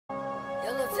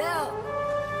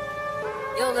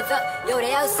Yo,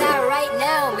 they outside right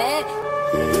now, man.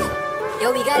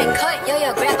 Yo, we got it cut.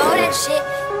 Yo, grab all that shit.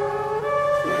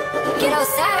 Get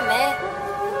outside, man.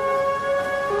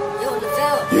 Yo,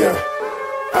 Lavelle. Yeah,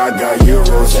 I got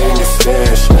euros in the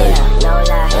stash, ayy. No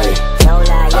lie, Ay. no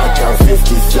lie, I count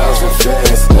 50,000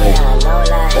 fast, ayy. no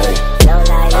lie, Ay. no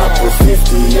lie, I put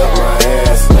 50 up my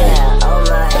ass, ayy.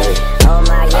 oh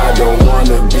my, I don't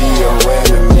wanna be your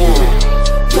enemy.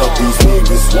 Look, these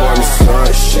niggas wanna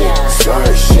start shit,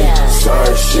 start shit,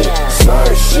 start shit,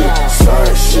 start shit,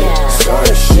 start shit,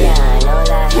 start shit.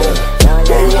 Yeah,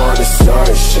 they wanna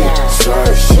start shit,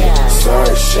 start shit,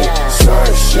 start shit,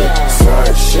 start shit,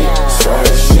 start shit, start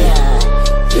shit.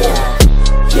 Yeah,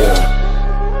 yeah.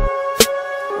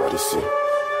 What is it?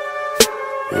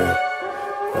 Yeah,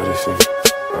 what is it?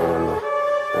 I don't know.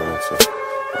 What is it?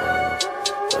 I don't know.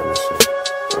 Let me see.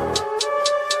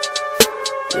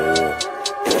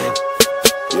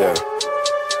 Yeah.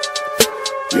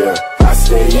 Yeah, I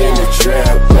stay in the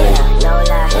trap, ayy.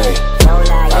 Ay.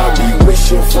 I be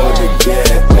wishing for the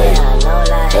gap, ayy.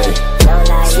 Ay.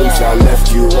 Since I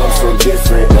left you, I'm so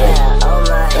different, ayy.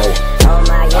 Ay.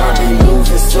 I be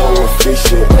moving so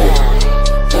efficient, ayy.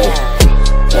 Ay.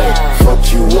 Ay. Fuck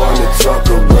you wanna talk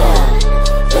about,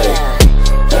 ayy.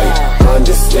 Ay.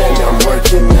 Understand I'm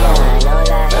working now,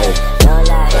 ayy.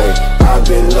 Ay. I've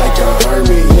been like a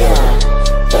hermit,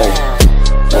 yeah. Ay.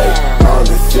 Ay. All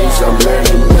the things I'm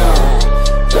learning now,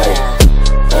 ay.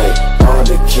 Ay. All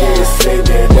the kids say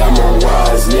that I'm a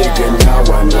wise nigga, now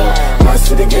I know. I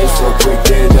see the game so quick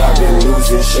that I've been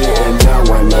losing shit, and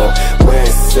now I know.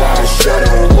 West side, shut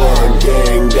on one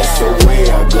gang, that's the way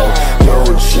I go.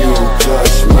 Don't you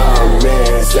touch my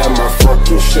mans at my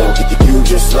fucking show. You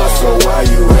just lost, so why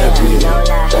you happy?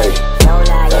 Ay.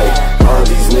 Ay. All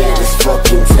these niggas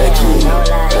fucking techie,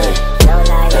 ay.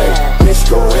 Hey, bitch,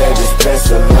 go ahead, just pass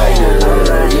a lighter.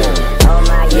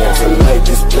 Yeah, to light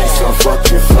this place on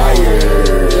fucking fire.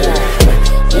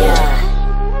 Yeah.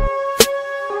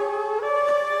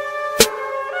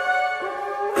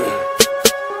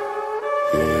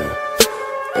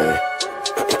 Hey.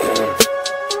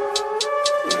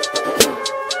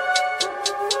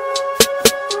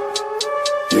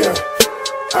 Yeah,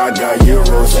 I got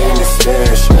euros in the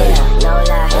stash, ayy.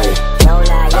 Ay.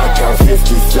 I count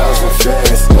 50,000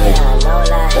 fast, ayy.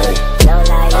 Ay.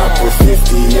 I put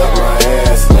 50 up my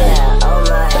ass, ayy.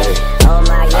 Ay.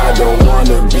 I don't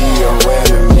wanna be your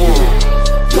enemy.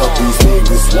 Look, these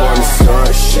niggas wanna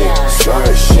start shit,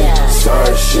 start shit,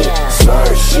 start shit,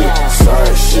 start shit,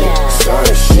 start shit,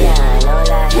 start shit.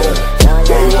 Yeah,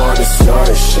 they wanna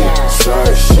start shit,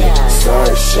 start shit,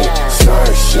 start shit,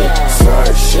 start shit,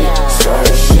 start shit, start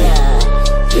shit.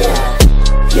 Yeah,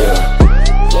 yeah.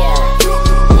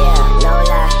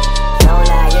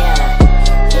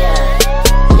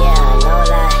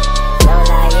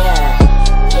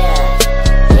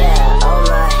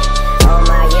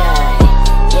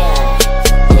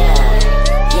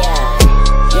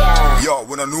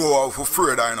 For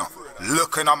afraid I know.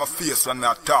 Looking at my face when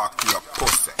I talk to your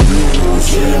pussy.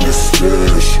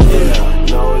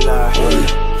 No lie,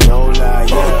 no lie,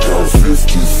 yeah. I got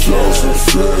 50,000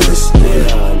 fast, no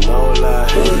lie,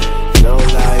 no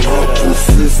lie, yeah. I put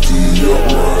 50 up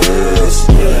my ass,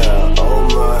 yeah. Oh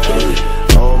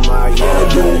my, yeah. I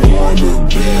don't wanna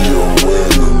be your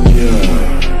enemy, yeah.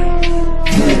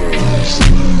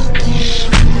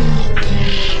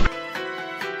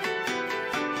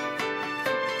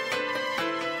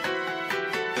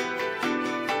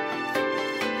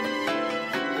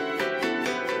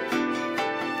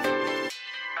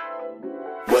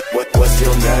 What's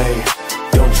your name?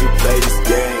 Don't you play this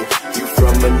game? You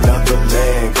from another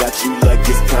land, got you like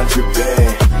it's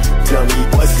contraband. Tell me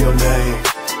what's your name?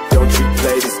 Don't you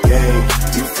play this game?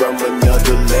 You from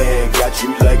another land, got you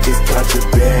like it's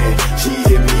contraband. She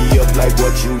hit me up like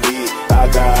what you need. I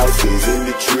got houses in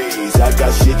the trees, I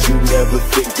got shit you never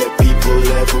think that people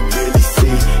ever really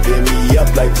see. Hit me up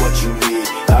like what you need.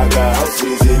 I got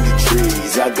houses in the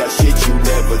trees, I got shit you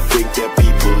never think that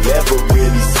people ever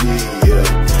really see, yeah.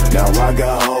 Now I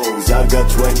got hoes, I got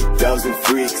 20,000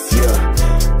 freaks, yeah.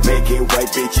 Making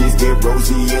white bitches get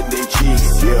rosy in their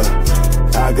cheeks, yeah.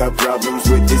 I got problems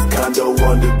with this condo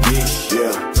on the beach,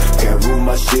 yeah. Can't rule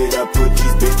my shit, I put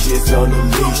these bitches on a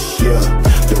leash, yeah.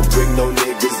 Don't bring no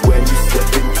niggas when you step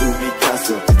into me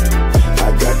casa.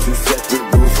 I got two separate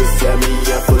rooms for Sammy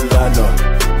and Falana.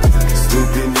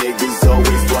 Stupid niggas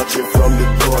always watching from the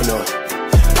corner.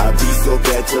 I be so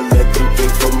bad to let them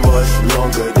think for much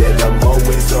longer, that I'm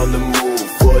always on the move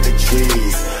for the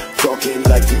cheese. Talking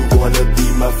like you wanna be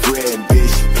my friend,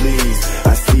 bitch, please.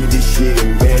 I see this shit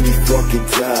in many fucking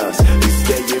times. You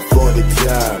staying for the time.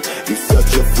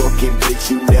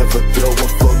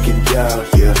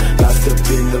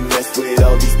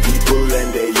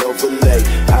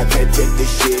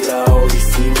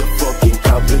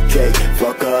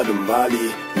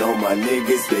 my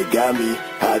niggas, they got me.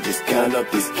 I just count up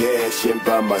this cash and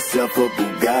buy myself a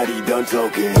Bugatti. Done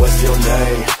talking. What's your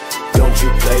name? Don't you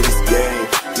play this game?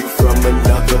 You from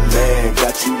another land,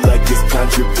 got you like this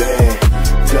contraband.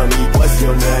 Tell me what's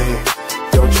your name?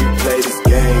 Don't you play this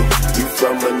game? You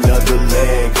from another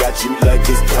land, got you like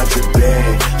this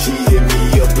contraband. She hit me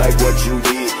up like what you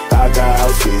need. I got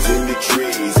houses in the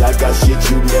trees. I got shit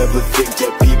you never think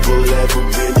that people ever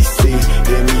really see.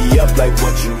 Hit me up like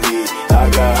what you need. I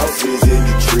got houses in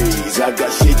the trees. I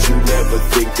got shit you never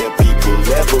think that people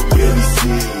ever really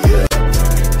see.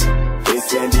 Yeah. In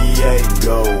San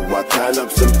Diego, I count up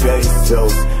some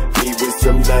pesos. Me with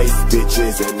some nice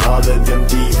bitches and all of them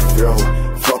deep throw.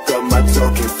 Fuck up my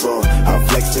talking for. I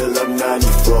flex till I'm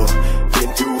 94.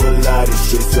 Been through a lot of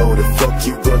shit, so the fuck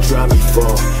you gon' try me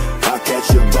for? I'll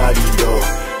catch your body though,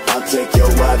 I'll take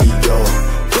your body though.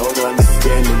 Don't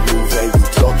understand the move, and you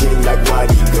talking like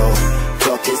why'd he go?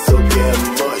 Talking so damn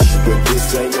much, but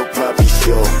this ain't no poppy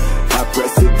show. I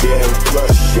press a damn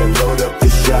clutch and load up the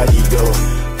shotty though.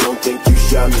 Don't think you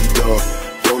shot me though,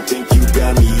 don't think you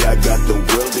got me. I got the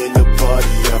world in the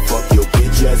party, I fuck your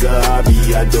bitch as a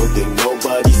hobby. I don't think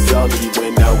nobody saw me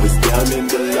when I was down in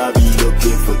the lobby,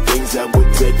 looking for things that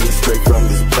would take me straight from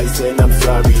this place. And I'm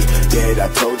sorry that I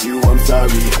told you I'm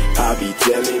sorry. I be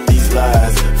telling these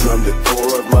lies from the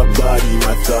core of my body.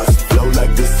 My thoughts flow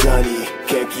like the sunny.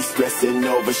 Can't keep stressing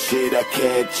over shit I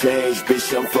can't change.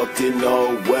 Bitch, I'm fucked in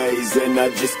all ways, and I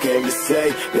just came to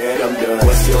say that I'm done.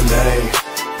 What's your name?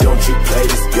 Don't you play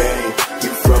this game?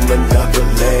 You from another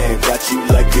land, got you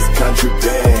like this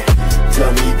contraband.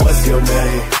 Tell me what's your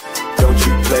name? Don't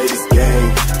you play this game?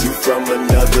 You from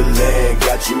another land,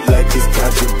 got you like this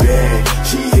contraband.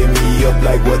 She hit me up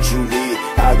like what you need.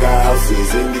 I got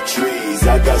houses in the trees.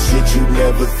 I got shit you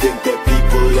never think that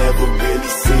people ever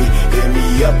really see. Hit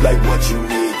me up like what you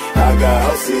need. I got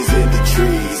houses in the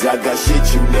trees. I got shit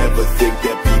you never think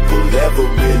that people ever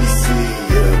really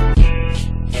see. Yeah.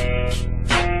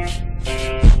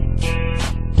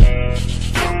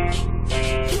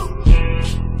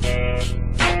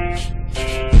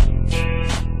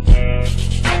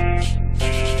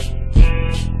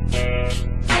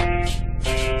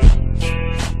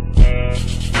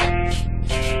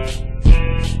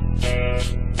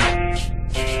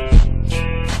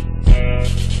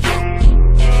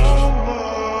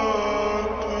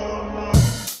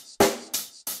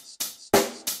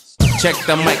 Check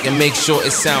the mic and make sure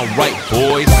it sound right,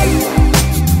 boys.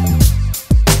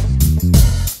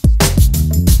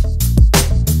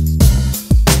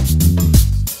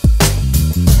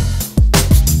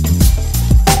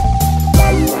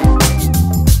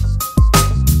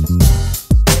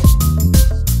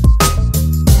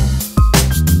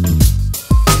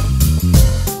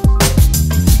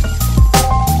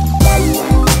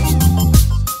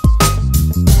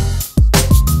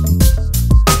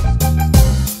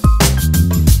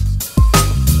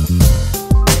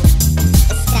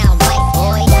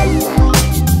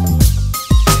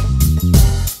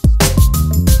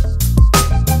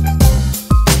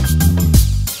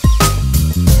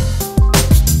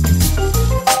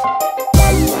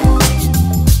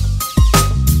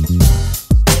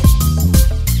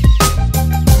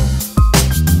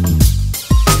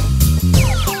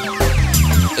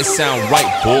 It sound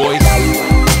right, boys.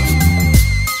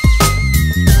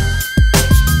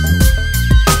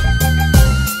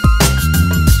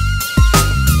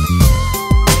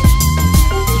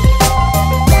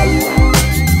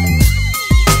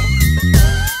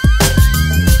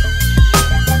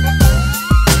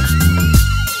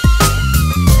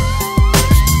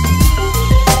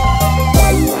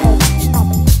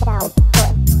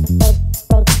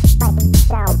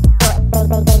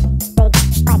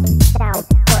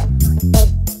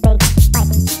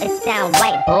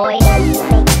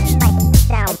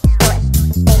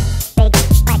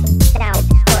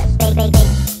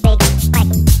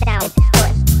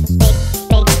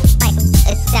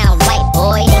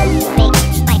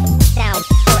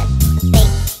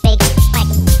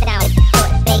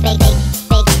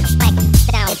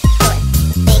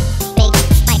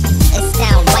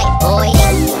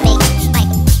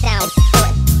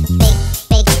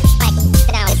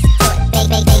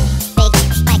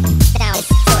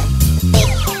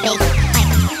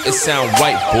 It sound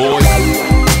right, boys.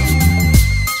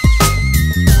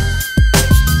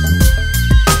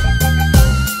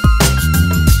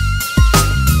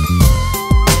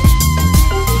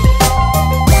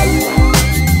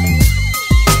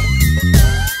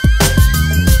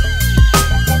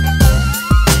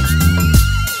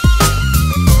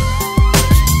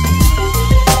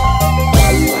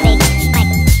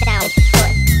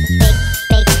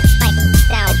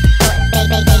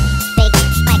 Big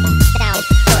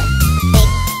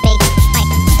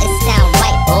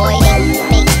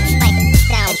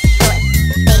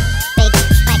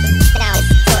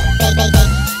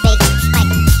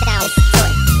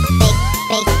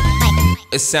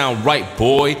sound right,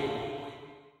 boy.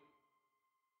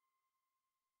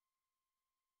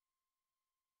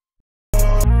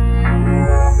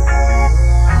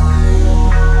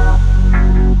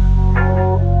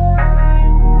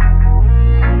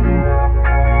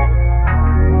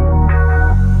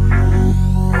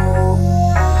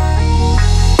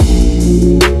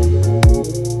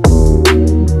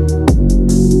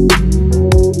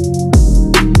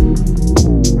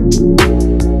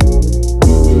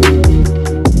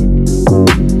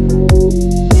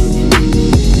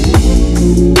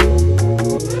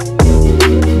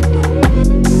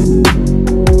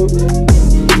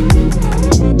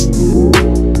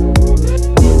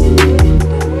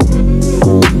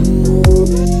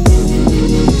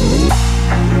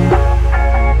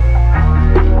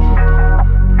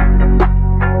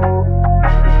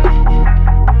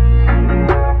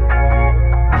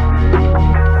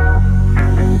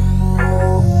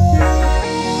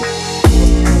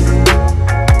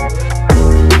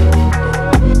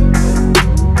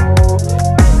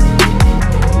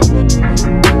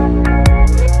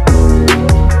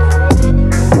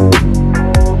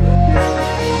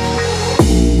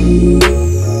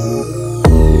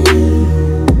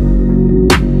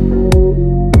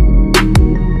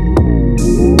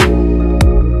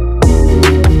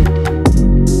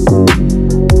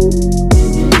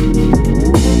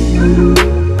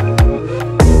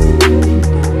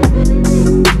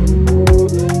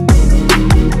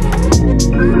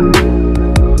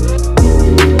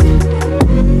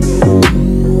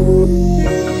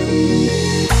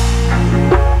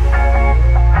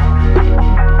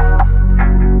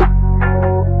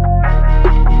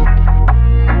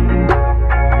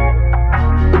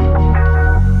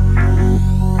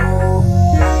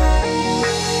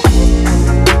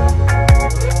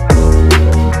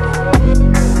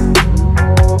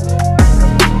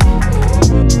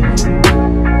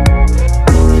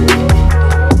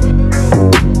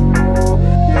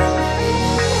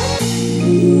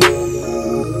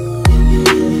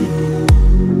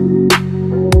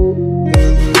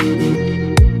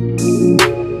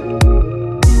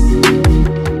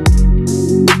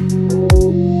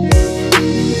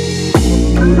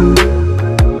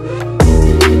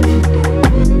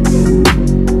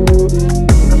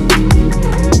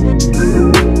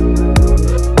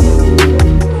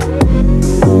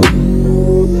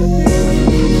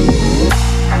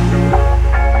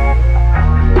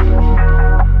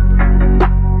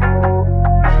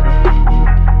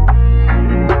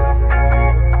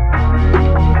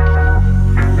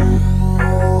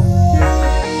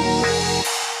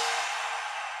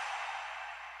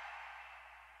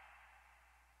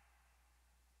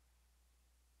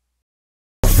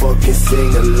 Fucking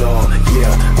sing along,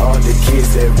 yeah. All the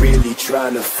kids that really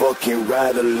trying to fucking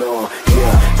ride along,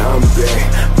 yeah. I'm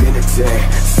back, been a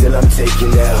tag, still I'm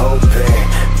taking that whole bag.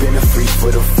 Been a freak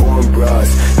for the foreign bras,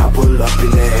 I pull up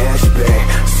in that hatchback.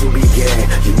 Subi gang,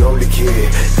 you know the kid,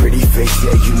 pretty face,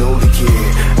 yeah, you know the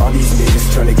kid. All these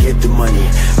niggas trying to get the money,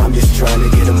 I'm just trying to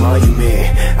get a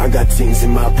monument. I got things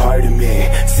in my apartment,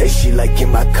 say she like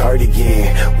in my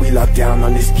cardigan. We locked down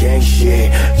on this gang shit,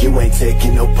 you ain't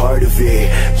taking no part of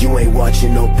it. You ain't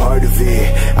watching no part of it.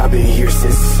 I've been here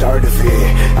since the start of it.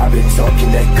 I've been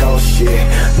talking that cold shit,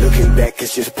 looking back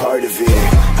it's just part of it.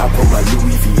 I put my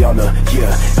Louis V on her,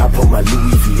 yeah. I put my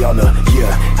Louis V on her, yeah.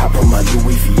 I put my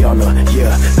Louis V on her,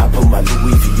 yeah. I put my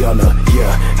Louis V on her,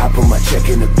 yeah. I put my check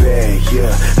in the bag, yeah.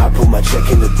 I put my check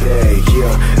in the bag,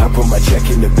 yeah. I put my check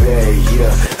in the bag,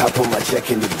 yeah. I put my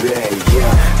check in the bag, yeah.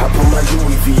 I put my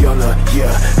Louis V on her,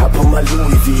 yeah. I put my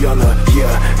Louis V on her,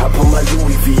 yeah. I put my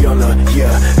Louis V on her,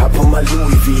 yeah. I put my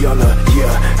Louis V on her,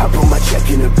 yeah. I put my check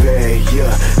in the bag,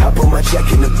 yeah. I put my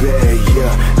check in the bag,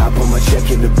 yeah. I put my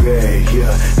check in the bag,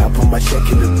 yeah. I put my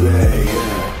check in the bag,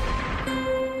 yeah.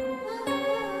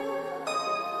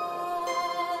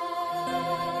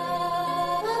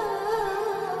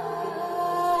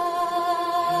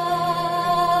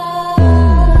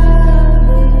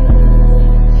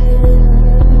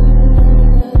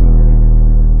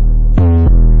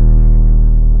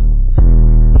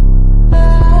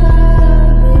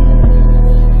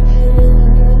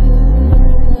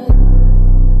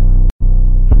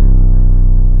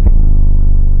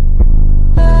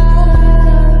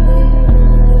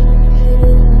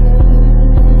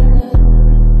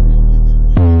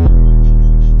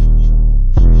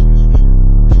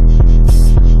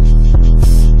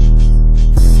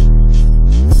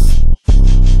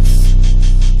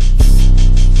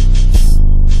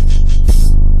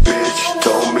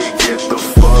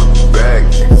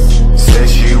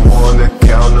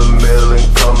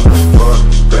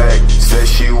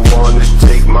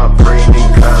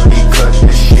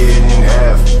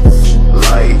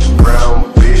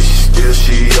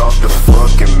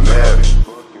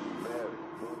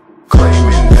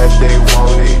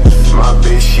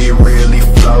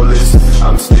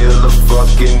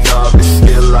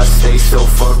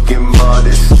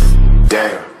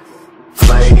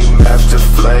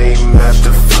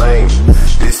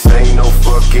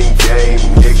 fucking game,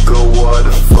 nigga, what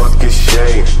a fucking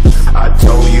shame. I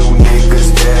told you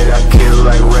niggas that I kill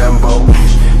like Rambo.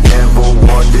 Never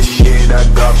want the shit, I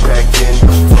got packed in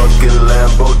the fucking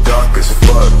Lambo. Dark as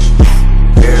fuck,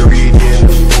 buried in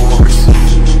the forest.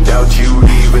 Doubt you'd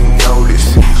even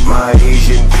notice my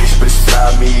Asian bitch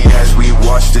beside me as we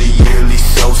watch the yearly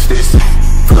solstice.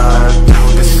 Flying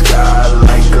through the sky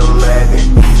like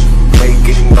Aladdin,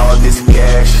 making all this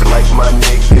cash like my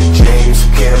nigga James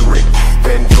Cameron.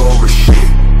 Pandora shit,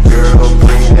 girl,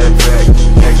 bring that back.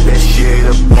 Pack that shit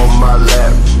up on my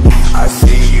lap. I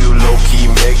see you low-key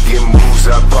making moves,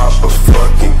 I pop a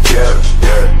fucking cap,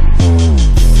 yeah.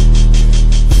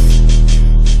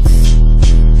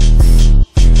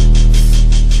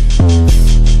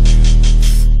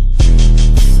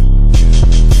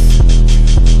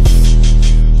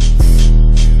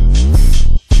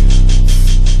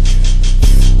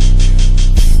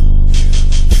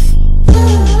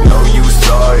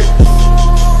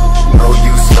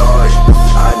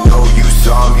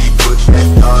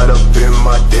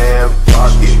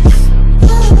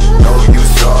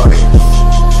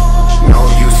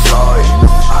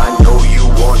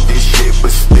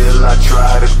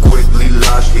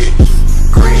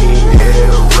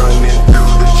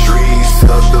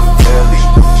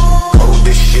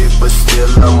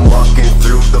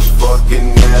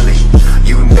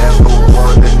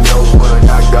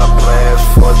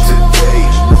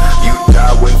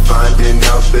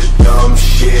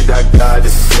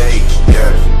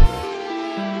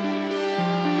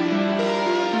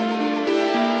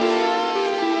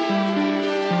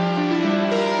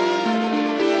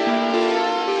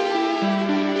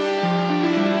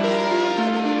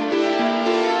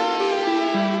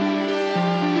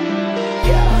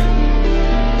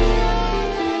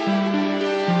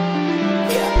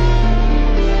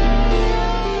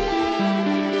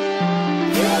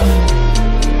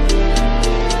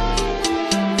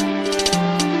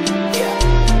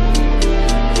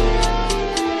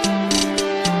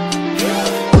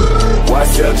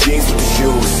 Sell jeans with the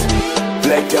shoes,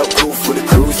 blacked out cool for the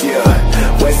cruise, yeah.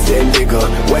 West End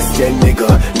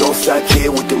nigga, Northside kid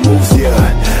with the moves, yeah.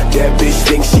 That bitch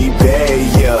thinks she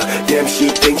bad, yeah. Damn, she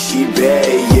thinks she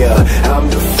bad, yeah. I'm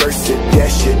the first to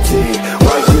dash your thing,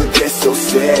 why you get so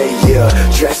sad, yeah.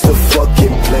 Dressed